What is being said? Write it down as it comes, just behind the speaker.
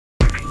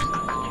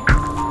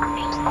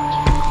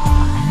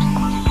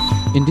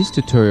In this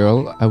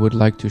tutorial, I would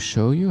like to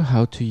show you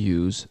how to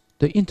use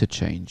the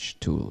Interchange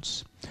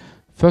tools.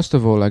 First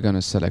of all, I'm going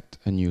to select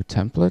a new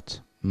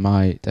template,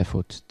 my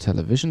default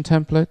television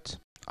template.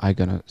 I'm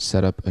going to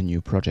set up a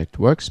new project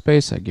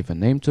workspace. I give a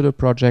name to the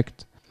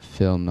project,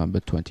 film number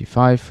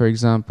 25, for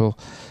example,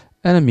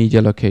 and a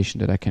media location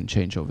that I can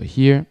change over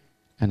here.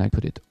 And I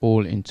put it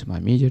all into my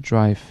media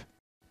drive.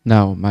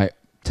 Now, my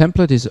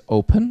template is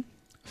open.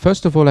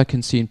 First of all, I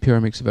can see in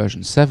Pyramix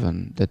version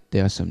 7 that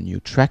there are some new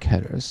track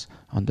headers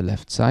on the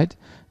left side.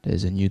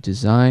 There's a new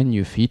design,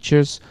 new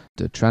features,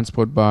 the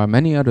transport bar,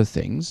 many other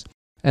things.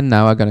 And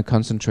now I'm going to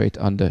concentrate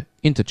on the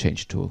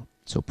Interchange tool.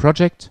 So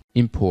project,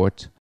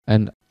 import,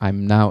 and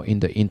I'm now in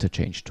the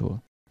Interchange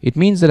tool. It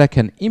means that I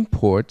can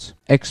import,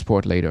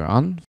 export later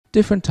on,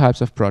 different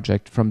types of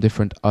project from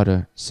different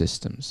other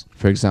systems.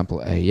 For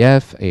example,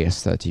 AEF,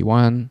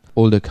 AS31,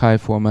 older Kai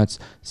formats,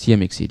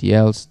 CMX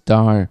EDLs,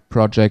 DAR,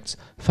 projects,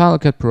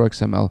 FileCut Pro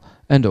XML,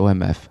 and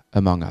OMF,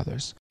 among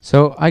others.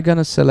 So I'm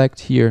gonna select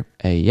here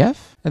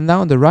AEF, and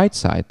now on the right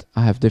side,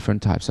 I have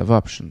different types of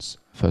options.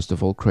 First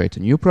of all, create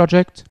a new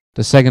project.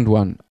 The second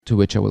one, to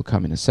which I will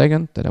come in a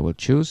second, that I will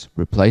choose,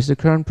 replace the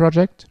current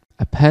project,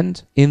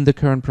 append in the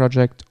current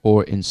project,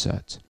 or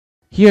insert.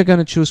 Here I'm going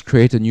to choose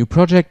create a new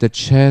project that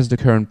shares the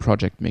current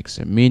project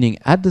mixer, meaning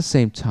at the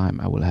same time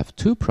I will have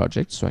two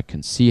projects so I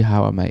can see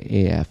how my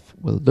AF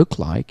will look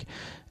like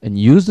and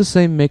use the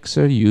same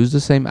mixer, use the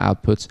same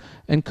outputs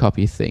and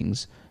copy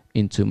things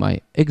into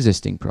my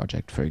existing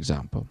project, for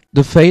example.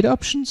 The fade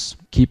options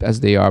keep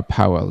as they are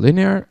parallel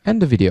linear,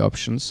 and the video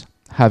options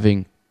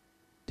having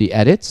the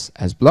edits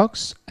as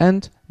blocks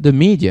and the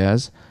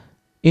medias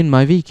in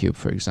my VCube,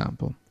 for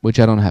example, which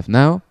I don't have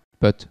now,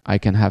 but I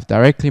can have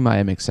directly my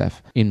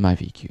MXF in my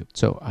VCube.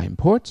 So I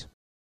import.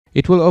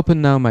 It will open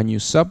now my new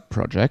sub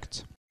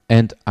project,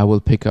 and I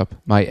will pick up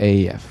my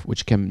AEF,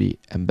 which can be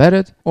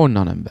embedded or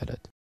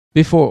non-embedded.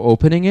 Before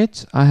opening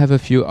it, I have a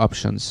few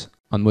options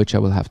on which I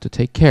will have to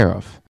take care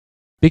of.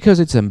 Because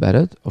it's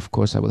embedded, of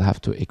course, I will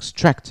have to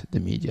extract the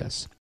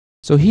medias.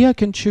 So here I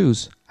can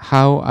choose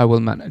how I will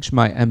manage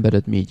my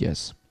embedded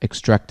medias,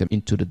 extract them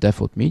into the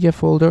default media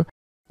folder,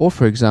 or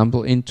for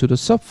example, into the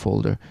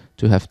subfolder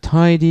to have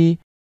tidy,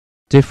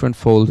 different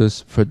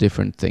folders for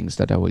different things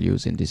that I will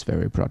use in this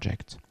very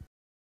project.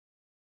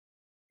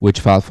 Which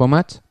file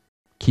format?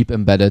 Keep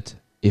embedded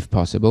if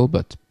possible,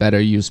 but better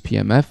use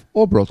PMF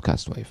or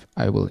broadcast wave.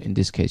 I will in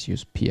this case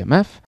use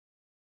PMF.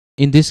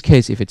 In this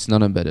case, if it's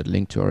not embedded,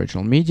 link to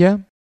original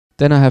media.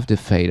 Then I have the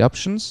fade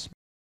options.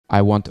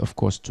 I want, of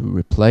course, to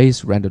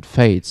replace rendered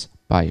fades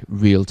by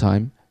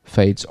real-time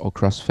fades or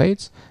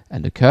crossfades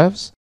and the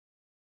curves.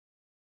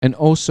 And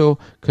also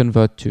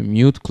convert to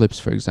mute clips,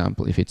 for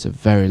example, if it's a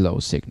very low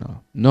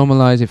signal.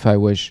 Normalize if I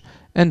wish,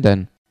 and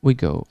then we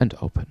go and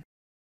open.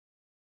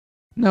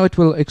 Now it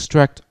will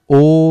extract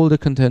all the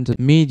contented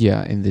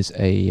media in this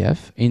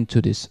AEF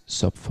into this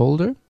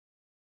subfolder.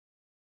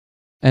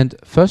 And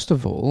first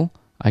of all,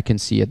 I can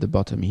see at the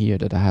bottom here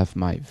that I have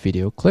my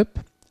video clip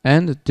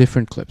and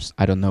different clips.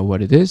 I don't know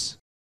what it is.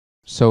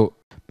 So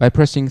by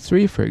pressing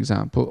 3, for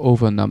example,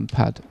 over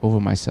numpad, over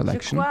my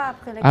selection,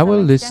 I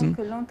will listen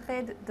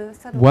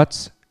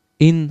what's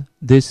in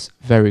this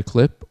very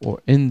clip, or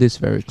in this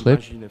very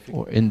clip,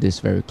 or in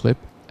this very clip,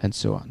 and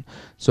so on.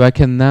 So I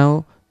can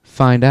now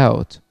find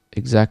out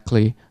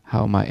exactly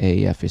how my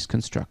AEF is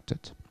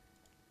constructed.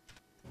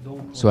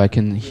 So I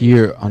can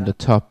hear on the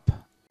top,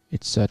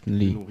 it's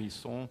certainly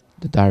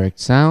the direct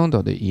sound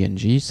or the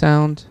ENG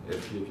sound.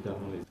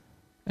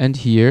 And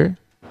here,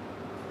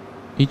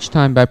 each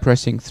time by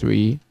pressing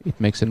 3, it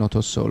makes an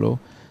auto solo.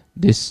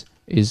 This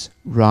is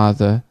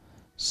rather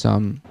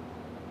some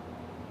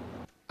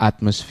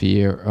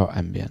atmosphere or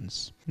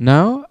ambience.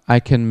 Now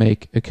I can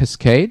make a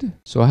cascade.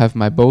 So I have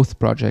my both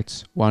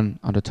projects, one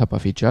on the top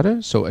of each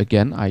other. So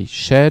again, I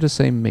share the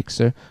same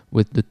mixer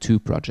with the two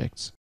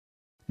projects.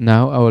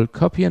 Now I will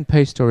copy and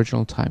paste the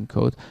original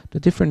timecode, the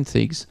different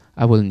things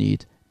I will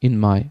need in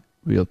my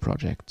real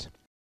project.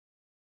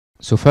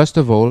 So first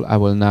of all, I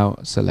will now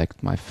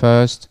select my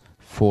first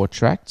 4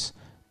 tracks,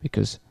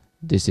 because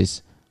this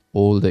is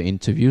all the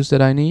interviews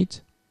that I need.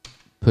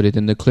 Put it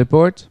in the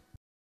clipboard,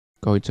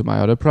 go into my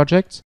other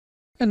projects,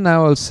 and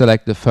now I'll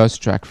select the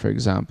first track, for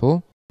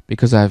example,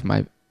 because I have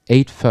my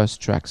 8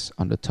 first tracks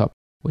on the top,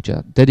 which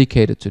are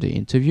dedicated to the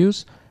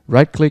interviews.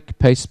 Right click,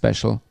 paste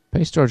special,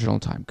 paste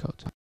original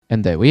timecode.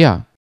 And there we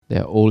are.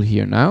 They're all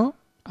here now.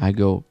 I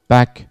go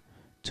back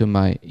to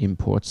my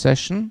import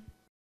session.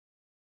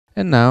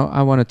 And now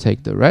I want to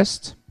take the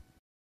rest,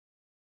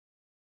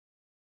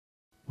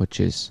 which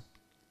is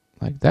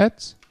like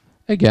that.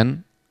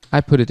 Again,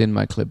 I put it in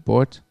my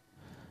clipboard,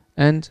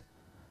 and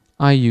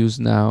I use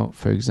now,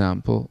 for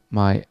example,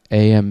 my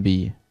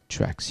AMB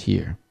tracks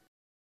here.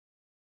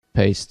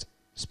 Paste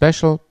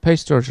special,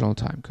 paste original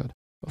timecode.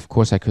 Of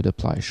course, I could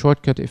apply a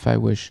shortcut if I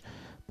wish,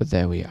 but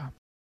there we are.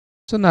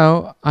 So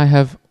now I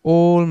have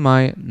all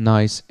my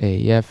nice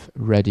AEF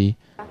ready,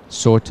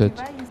 sorted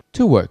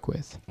to work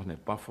with.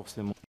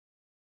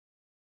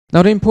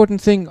 Now the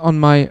important thing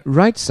on my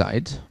right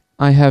side,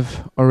 I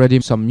have already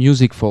some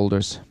music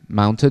folders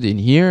mounted in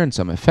here and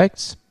some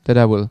effects that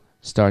I will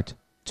start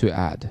to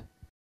add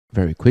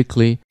very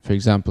quickly. For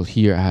example,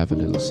 here I have a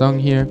little song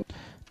here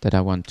that I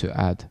want to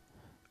add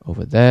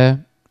over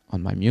there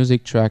on my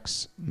music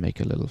tracks, make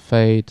a little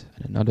fade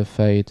and another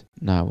fade.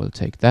 Now I will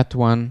take that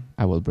one,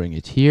 I will bring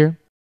it here.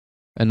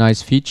 A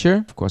nice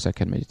feature, of course I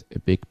can make it a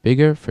bit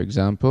bigger, for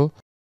example,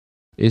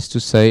 is to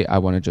say I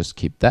want to just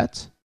keep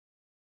that,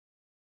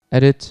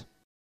 edit,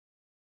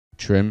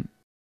 trim,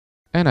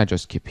 and I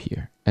just keep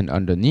here. And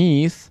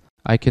underneath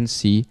I can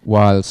see,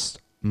 whilst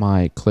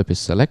my clip is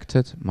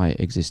selected, my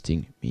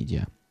existing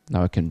media.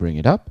 Now I can bring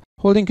it up,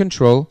 holding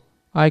Control,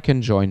 I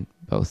can join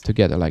both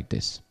together like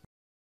this.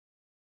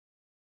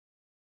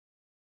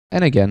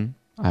 And again,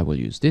 I will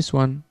use this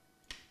one,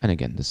 and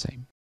again the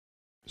same.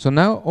 So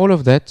now all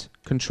of that,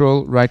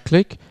 Control right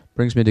click,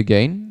 brings me the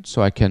gain,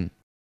 so I can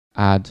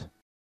add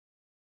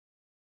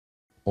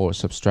or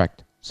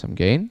subtract some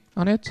gain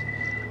on it.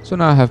 So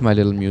now I have my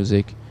little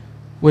music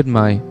with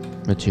my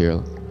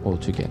material all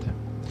together.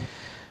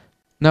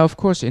 Now, of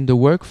course, in the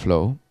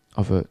workflow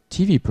of a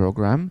TV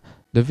program,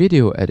 the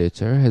video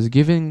editor has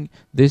given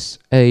this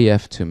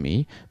AEF to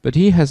me, but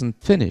he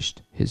hasn't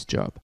finished his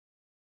job.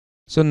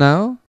 So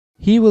now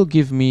he will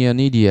give me an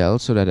EDL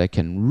so that I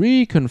can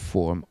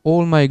reconform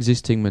all my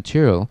existing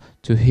material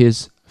to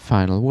his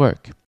final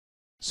work.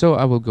 So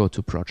I will go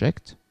to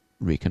Project,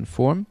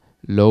 Reconform,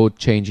 Load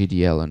Change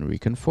EDL and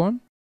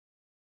Reconform.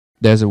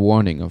 There's a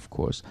warning, of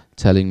course,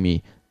 telling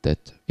me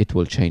that it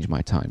will change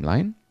my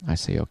timeline. I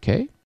say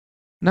OK.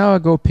 Now I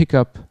go pick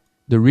up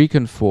the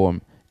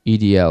Reconform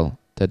EDL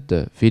that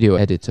the video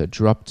editor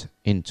dropped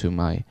into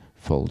my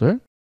folder.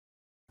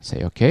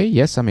 Say OK,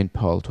 yes, I'm in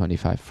PAL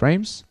 25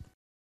 frames.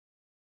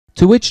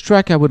 To which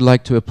track I would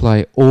like to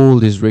apply all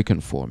this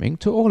reconforming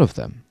to all of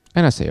them.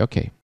 And I say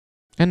OK.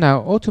 And now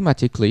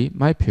automatically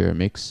my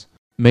Pyramix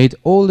made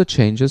all the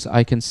changes.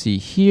 I can see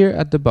here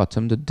at the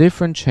bottom the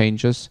different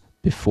changes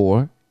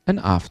before and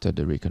after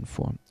the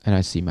reconform. And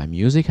I see my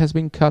music has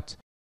been cut.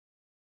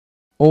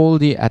 All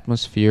the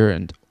atmosphere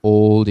and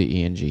all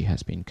the ENG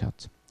has been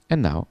cut.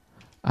 And now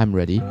I'm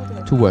ready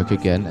to work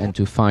again and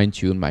to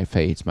fine-tune my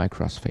fades, my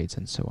crossfades,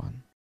 and so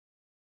on.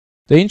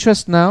 The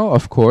interest now,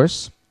 of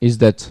course, is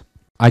that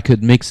I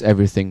could mix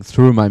everything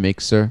through my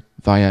mixer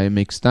via a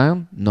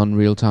mixdown,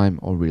 non-real-time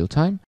or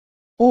real-time,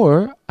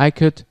 or I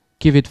could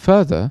give it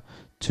further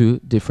to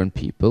different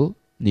people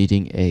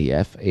needing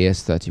AEF,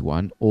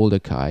 AS31, all the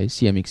CHI,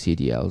 CMX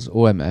CDLs,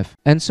 OMF,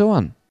 and so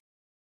on.